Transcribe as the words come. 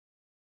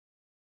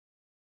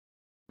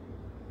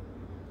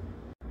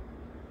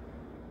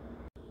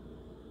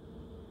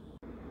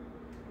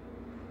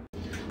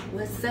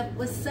What's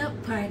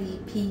up, party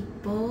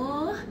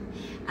people?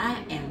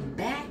 I am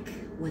back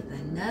with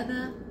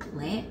another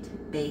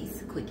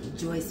plant-based quickie.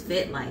 Joy's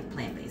Fit Life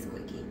plant-based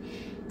quickie.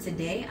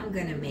 Today I'm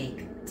gonna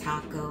make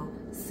taco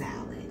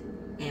salad.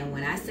 And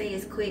when I say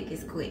it's quick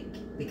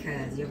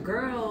because your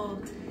girl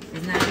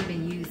is not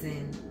even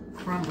using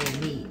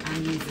crumbled meat.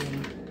 I'm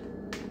using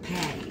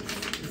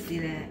patties. You see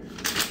that?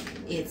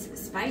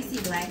 It's spicy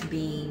black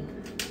bean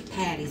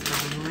patties by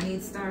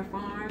Morningstar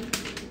Farm.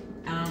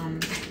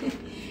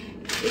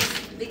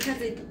 It's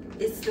because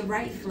it's the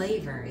right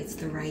flavor, it's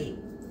the right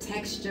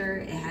texture,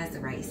 it has the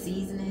right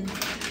seasoning.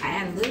 I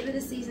add a little bit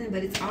of seasoning,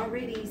 but it's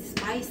already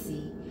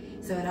spicy,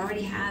 so it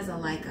already has a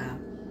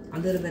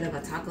little bit of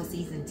a taco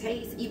season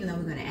taste. Even though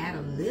we're going to add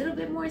a little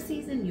bit more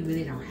seasoning, you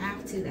really don't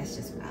have to. That's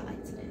just what I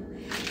like to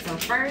do. So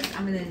first,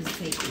 I'm going to just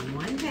take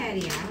one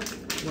patty out.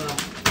 Well,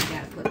 you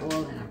got to put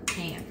oil in a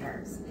pan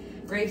first.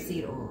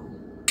 Grapeseed oil,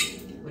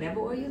 whatever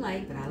oil you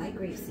like, but I like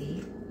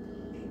grapeseed.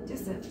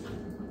 Just a,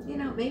 you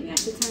know, maybe I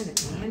should turn the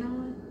pan on.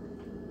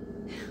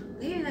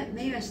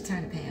 Maybe I should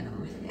turn the pan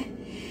on.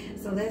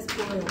 So let's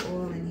pour the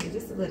oil in here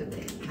just a little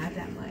bit, not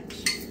that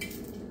much,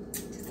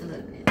 just a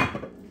little bit. And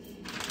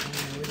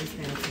we're just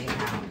gonna take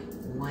out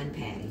one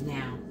patty.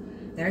 Now,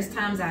 there's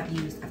times I've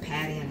used a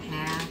patty and a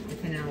half,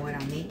 depending on what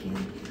I'm making,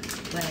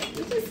 but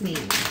we just need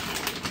one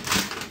patty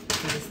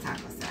for this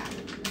taco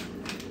salad.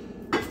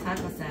 This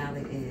taco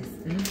salad is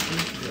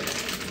good.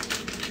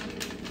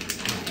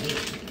 All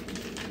right.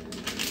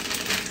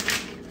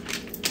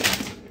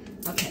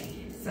 Okay,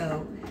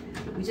 so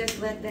we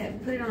just let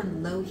that, put it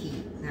on low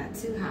heat, not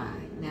too high.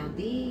 Now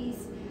the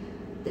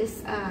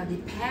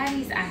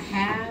patties I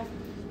have,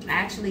 I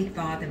actually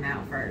thaw them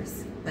out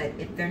first. But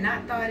if they're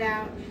not thawed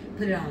out,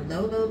 put it on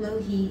low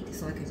heat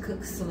so it can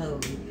cook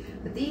slowly.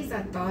 But these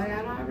are thawed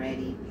out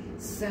already,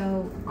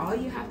 so all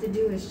you have to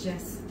do is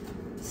just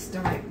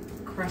start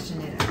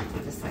crushing it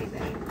up, just like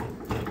that.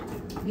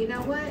 You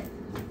know what?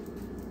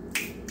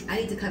 I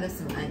need to cut up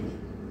some onion.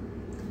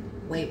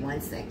 Wait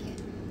 1 second.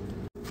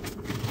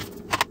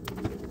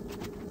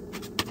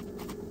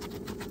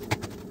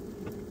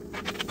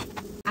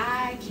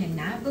 I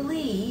cannot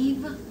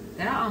believe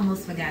that I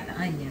almost forgot the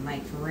onion,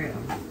 like for real.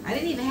 I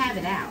didn't even have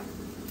it out.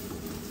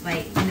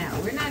 Like, no,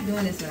 we're not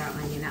doing this without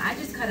onion. Now, I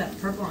just cut up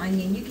purple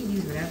onion. You can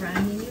use whatever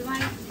onion you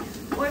like.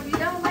 Or if you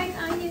don't like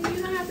onion,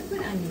 you don't have to put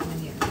onions in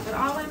here. But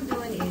all I'm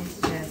doing is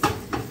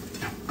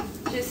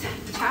just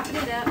chopping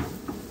it up,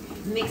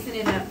 mixing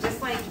it up,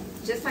 just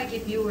like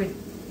if you were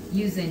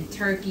using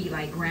turkey,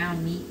 like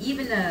ground meat,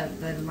 even the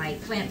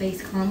like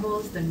plant-based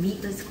crumbles, the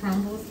meatless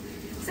crumbles,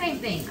 same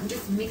thing. I'm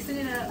just mixing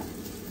it up,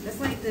 just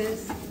like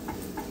this,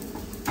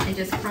 and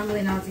just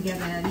crumbling it all together.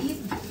 Now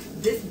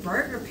this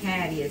burger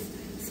patty is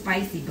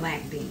spicy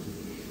black bean,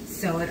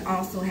 so it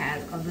also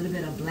has a little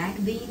bit of black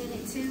bean in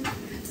it too.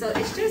 So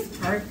it's just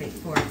perfect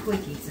for a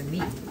quickie to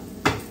me.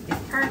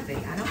 It's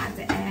perfect. I don't have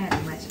to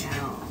add much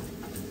at all.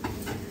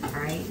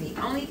 Alright, the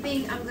only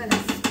thing I'm going to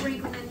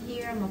sprinkle in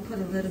here, I'm going to put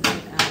a little bit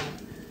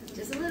of,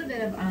 just a little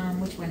bit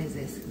of, which one is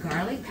this?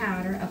 Garlic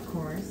powder, of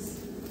course.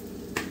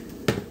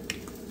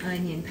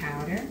 Onion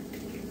powder.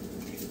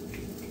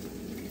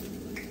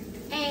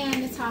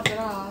 And to top it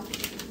off,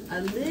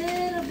 a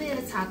little bit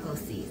of taco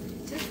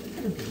seasoning. Just a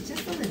little bit,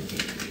 just a little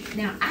bit.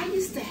 Now, I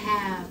used to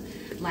have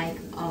like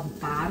a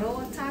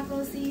bottle of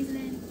taco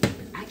seasoning.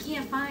 I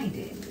can't find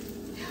it.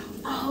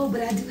 Oh,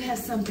 but I do have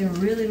something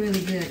really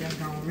good that's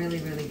going really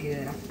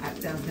good. That's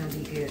going to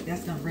be good.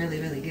 That's going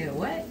really good.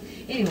 What?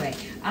 Anyway,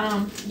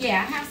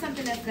 yeah, I have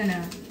something that's going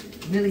to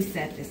really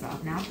set this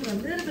off. Now, I'll put a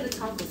little bit of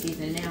taco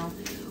seasoning. Now,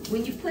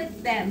 when you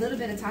put that little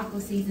bit of taco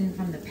seasoning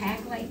from the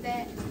pack like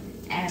that,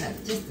 add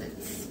just a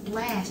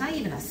splash, not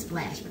even a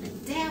splash, but a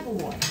dab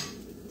of water.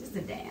 Just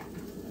a dab.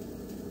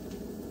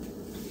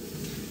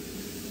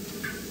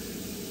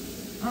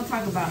 I'll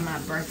talk about my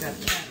burnt up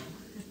kettle.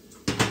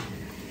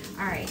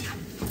 Alright.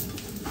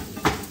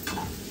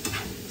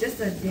 Just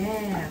a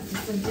dab,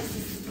 just a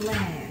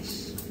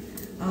splash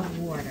of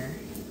water.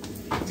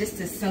 Just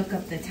to soak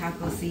up the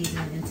taco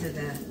seasoning into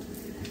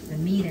the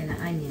meat and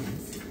the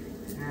onions.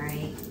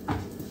 Alright.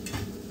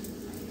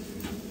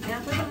 Now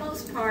for the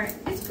most part,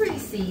 it's pretty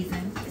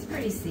seasoned. It's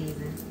pretty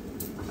seasoned.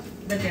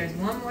 But there's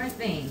one more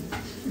thing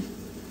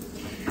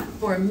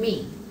for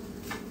me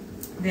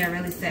that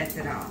really sets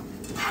it off.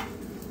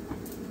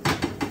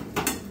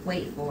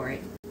 Wait for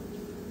it.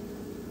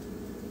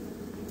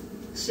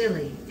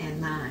 Chili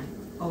and lime.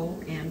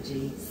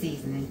 OMG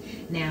seasoning.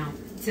 Now,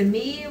 to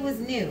me it was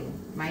new.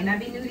 Might not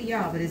be new to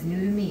y'all, but it's new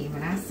to me.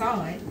 When I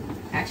saw it,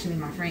 actually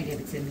my friend gave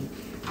it to me.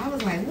 I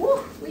was like, whoo,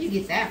 where you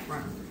get that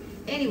from?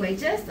 Anyway,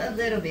 just a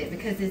little bit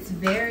because it's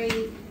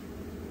very,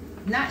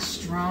 not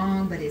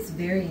strong, but it's a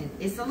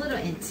little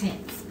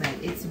intense, but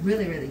it's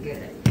really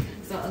good.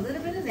 So a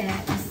little bit of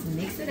that, just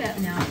mix it up.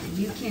 Now,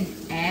 you can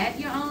add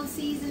your own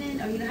seasoning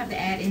or you don't have to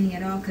add any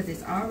at all because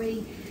it's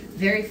already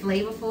very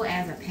flavorful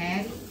as a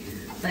patty.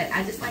 But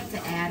I just like to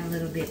add a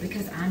little bit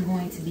because I'm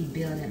going to be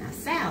building a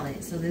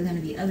salad. So there's going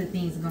to be other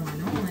things going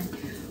on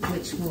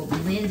which will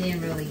blend in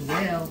really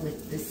well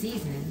with the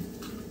seasoning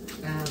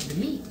of the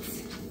meat.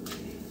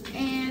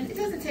 it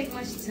doesn't take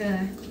much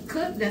to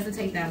cook. Doesn't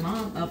take that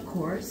long, of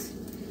course.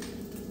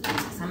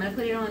 So I'm gonna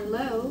put it on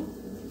low,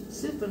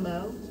 super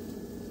low,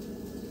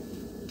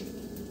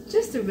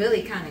 just to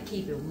really kind of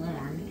keep it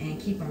warm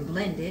and keep them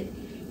blended.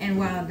 And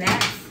while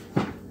that's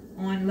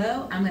on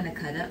low, I'm gonna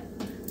cut up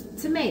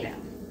tomato.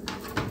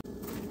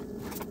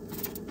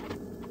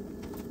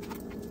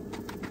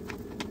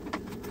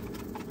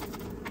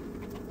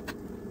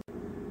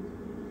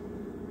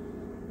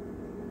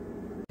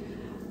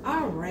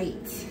 All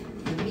right,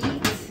 the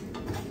meat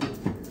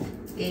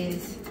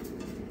is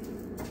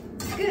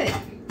good.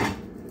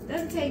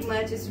 Doesn't take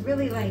much. It's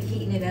really like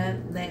heating it up,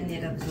 letting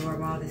it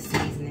absorb all the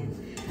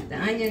seasoning. The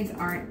onions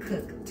aren't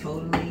cooked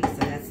totally, so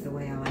that's the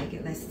way I like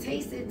it. Let's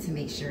taste it to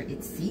make sure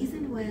it's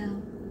seasoned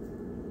well.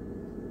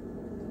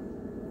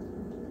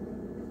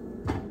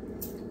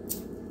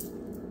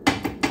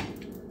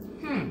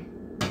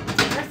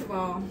 First of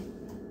all,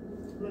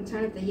 I'm gonna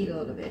turn up the heat a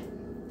little bit.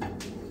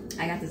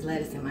 I got this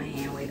lettuce in my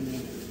hand. Wait a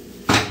minute.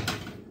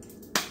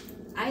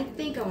 I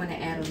think I want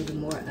to add a little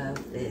more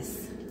of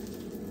this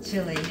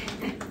chili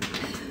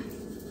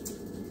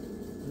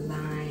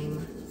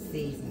lime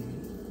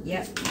seasoning.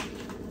 Yep.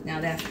 Now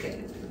that's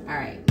good. All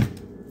right.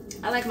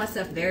 I like my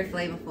stuff very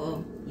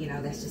flavorful. You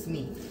know, that's just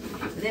me.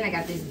 But then I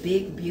got this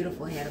big,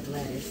 beautiful head of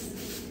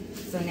lettuce.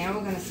 So now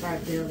we're going to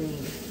start building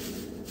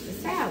the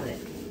salad.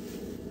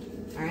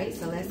 All right.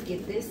 So let's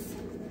get this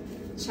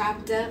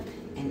chopped up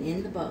and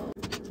in the bowl.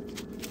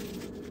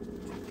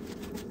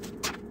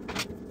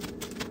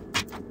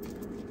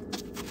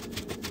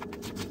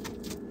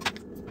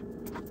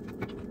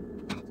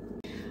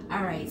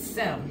 All right,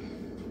 so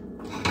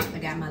I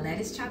got my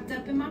lettuce chopped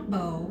up in my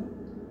bowl.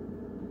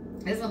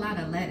 There's a lot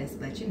of lettuce,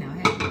 but you know,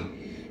 hey,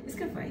 it's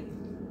good for you.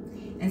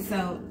 And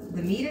so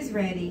the meat is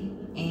ready,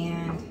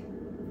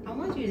 and I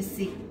want you to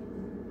see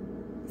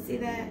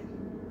that?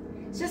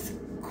 It's just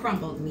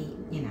crumbled meat,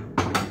 you know,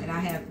 that I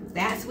have.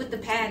 That's with the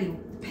patty.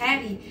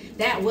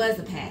 That was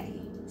a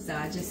patty. So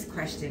I just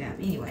crushed it up.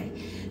 Anyway,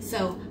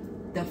 so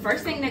the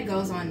first thing that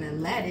goes on the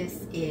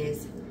lettuce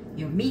is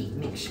your meat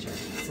mixture.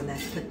 So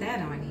let's put that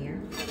on here.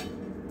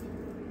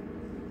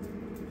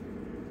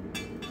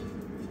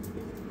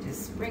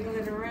 Just sprinkle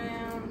it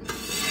around.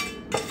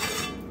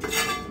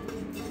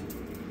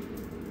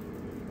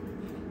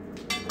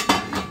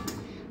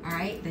 All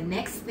right, the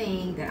next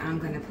thing that I'm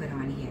gonna put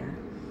on here,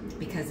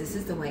 because this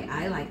is the way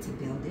I like to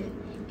build it,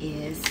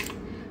 is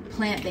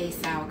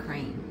plant-based sour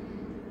cream.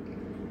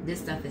 This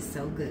stuff is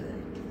so good.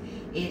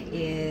 It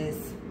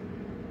is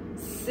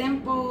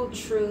Simple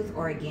Truth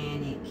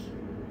Organic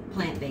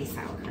plant-based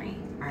sour cream.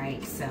 All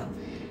right, so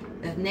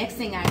the next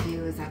thing I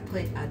do is I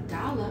put a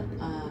dollop,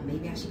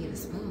 maybe I should get a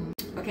spoon.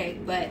 Okay,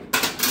 but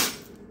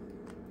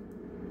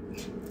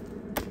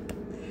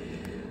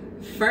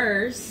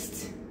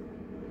first,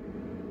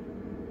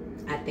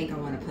 I think I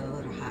want to put a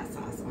little hot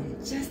sauce on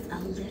it, just a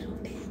little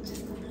bit,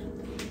 just a little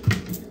bit.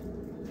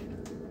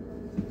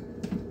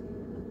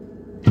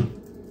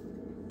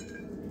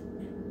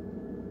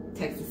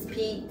 Texas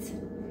Pete,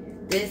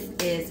 this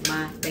is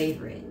my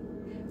favorite.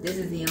 This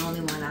is the only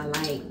one I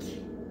like.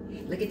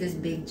 Look at this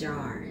big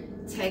jar.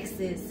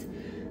 Texas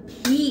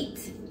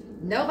Pete.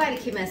 Nobody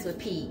can mess with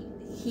Pete.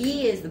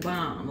 He is the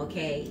bomb,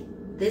 okay?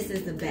 This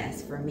is the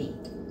best for me.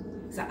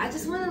 So I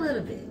just want a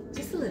little bit,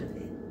 just a little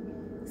bit.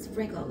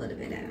 Sprinkle a little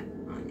bit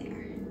on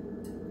there.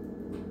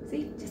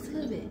 See, just a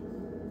little bit.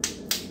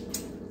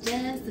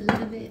 Just a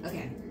little bit.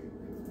 Okay.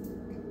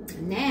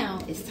 Now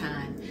it's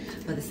time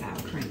for the sour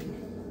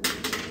cream.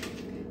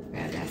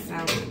 Grab that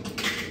sour cream.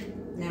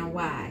 Now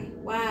why?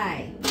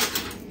 Why?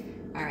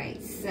 All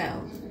right,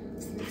 so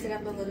let's mix it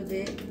up a little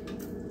bit.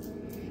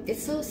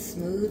 It's so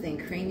smooth and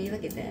creamy.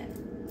 Look at that.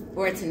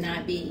 For it to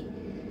not be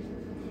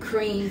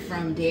cream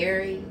from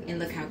dairy, and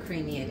look how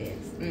creamy it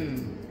is.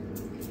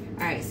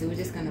 All right, so we're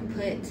just gonna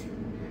put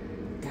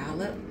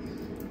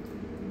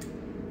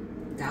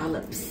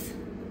dollops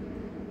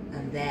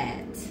of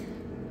that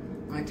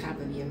on top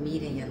of your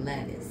meat and your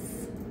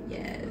lettuce.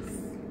 Yes,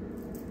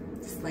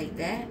 just like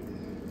that.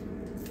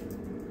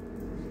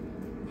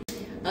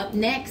 Up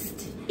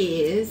next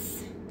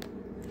is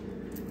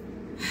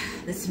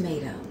the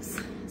tomatoes.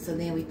 So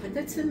then we put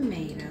the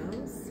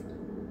tomatoes,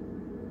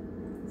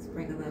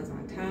 sprinkle those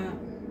on top.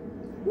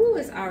 Ooh,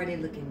 it's already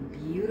looking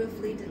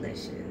beautifully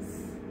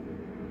delicious.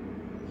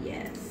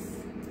 Yes.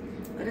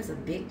 But it's a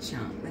big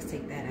chunk. Let's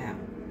take that out.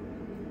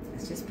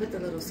 Let's just put the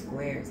little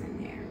squares in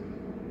there.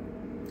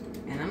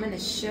 And I'm going to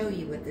show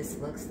you what this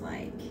looks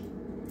like.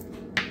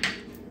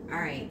 All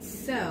right,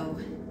 so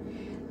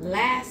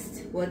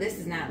last, well, this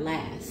is not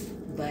last,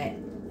 but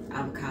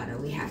avocado.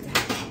 We have to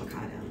have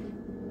avocado.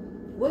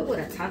 What would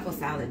a taco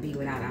salad be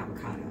without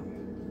avocado?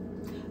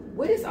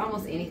 What is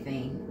almost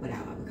anything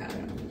without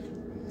avocado?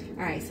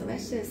 All right, so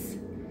let's just,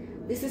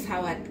 this is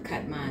how I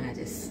cut mine. I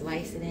just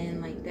slice it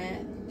in like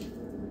that.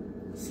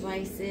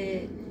 Slice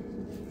it.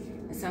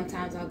 And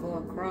sometimes I'll go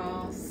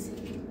across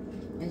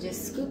and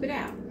just scoop it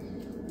out.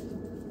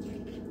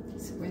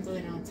 Sprinkle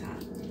it on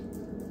top.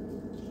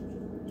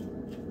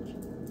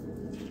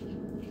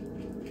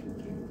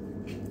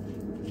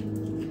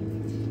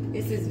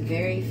 This is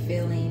very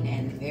filling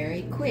and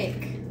very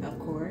quick, of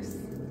course.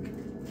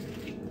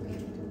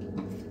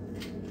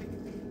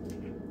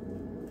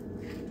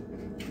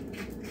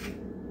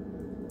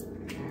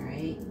 All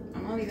right,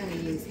 I'm only gonna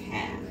use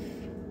half.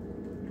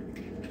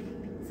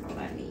 That's all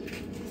I need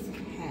is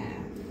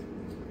half.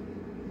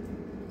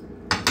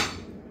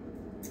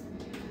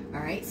 All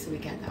right, so we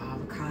got the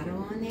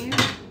avocado on there,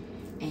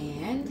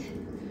 and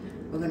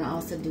we're gonna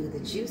also do the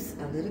juice,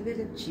 a little bit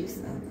of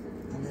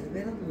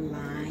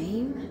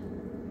lime.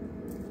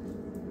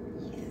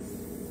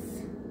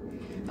 Yes.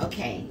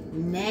 Okay,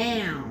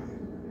 now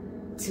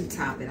to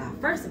top it off.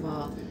 First of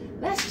all,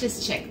 let's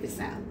just check this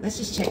out. Let's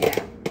just check it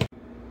out.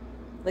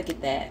 Look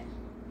at that.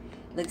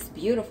 Looks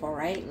beautiful,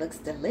 right? Looks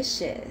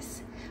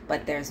delicious.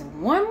 But there's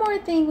one more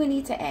thing we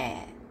need to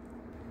add.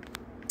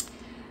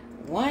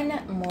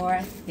 One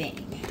more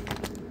thing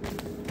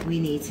we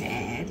need to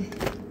add,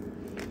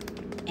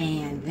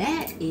 and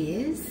that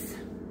is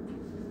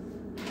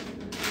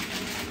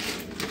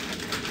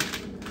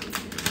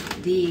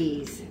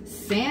these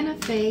Santa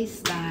Fe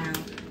style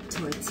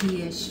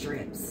tortilla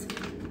strips.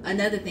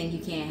 Another thing, you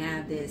can't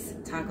have this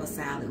taco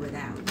salad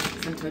without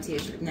some tortilla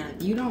strips. Now,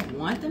 if you don't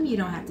want them, you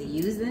don't have to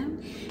use them.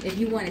 If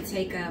you want to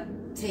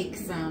take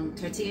some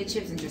tortilla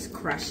chips and just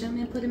crush them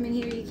and put them in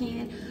here, you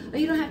can. Or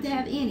you don't have to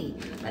have any.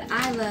 But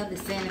I love the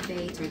Santa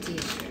Fe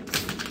tortilla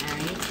strips. All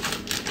right,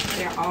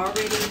 they're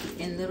already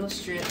in little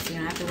strips. You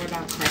don't have to worry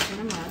about crushing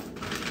them up.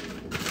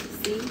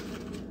 See?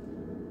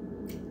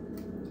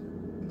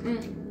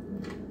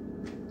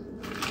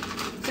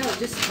 So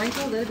just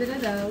sprinkle a little bit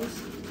of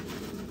those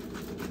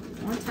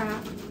on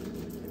top.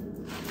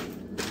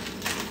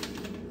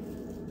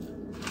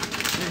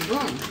 And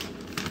boom.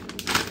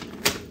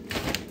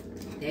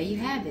 There you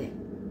have it.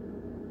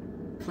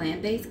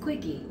 Plant-based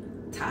quickie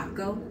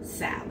taco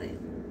salad.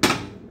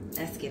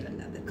 Let's get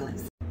another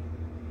glimpse.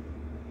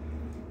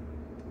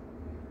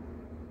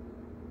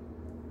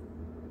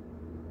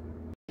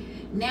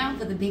 Now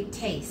for the big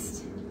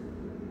taste.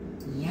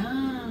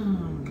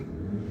 Yum.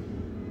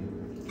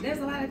 There's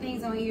a lot of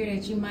things on here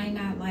that you might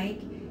not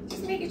like.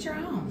 Just make it your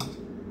own.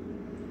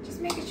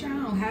 Just make it your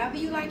own. However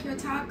you like your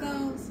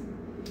tacos,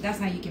 that's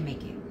how you can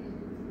make it.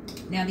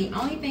 Now the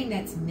only thing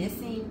that's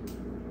missing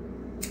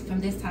from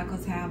this taco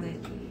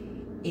salad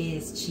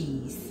is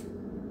cheese.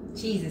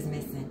 Cheese is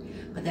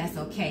missing, but that's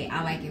okay.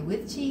 I like it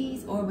with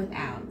cheese or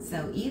without.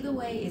 So either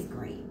way is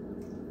great.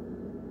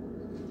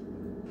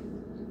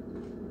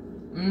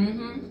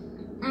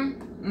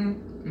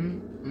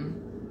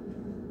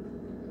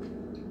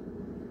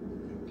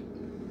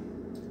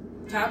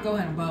 Taco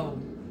in a bowl.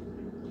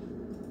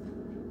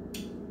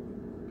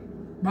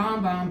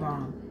 Bomb, bomb,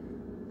 bomb.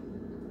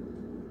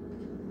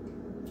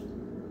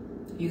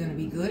 You're gonna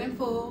be good and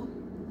full.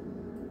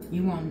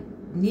 You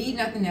won't need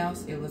nothing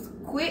else. It was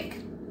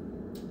quick,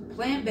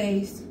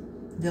 plant-based,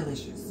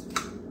 delicious.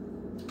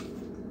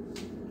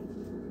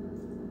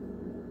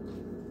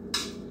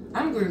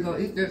 I'm gonna go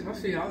eat this. I'll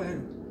see y'all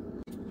later.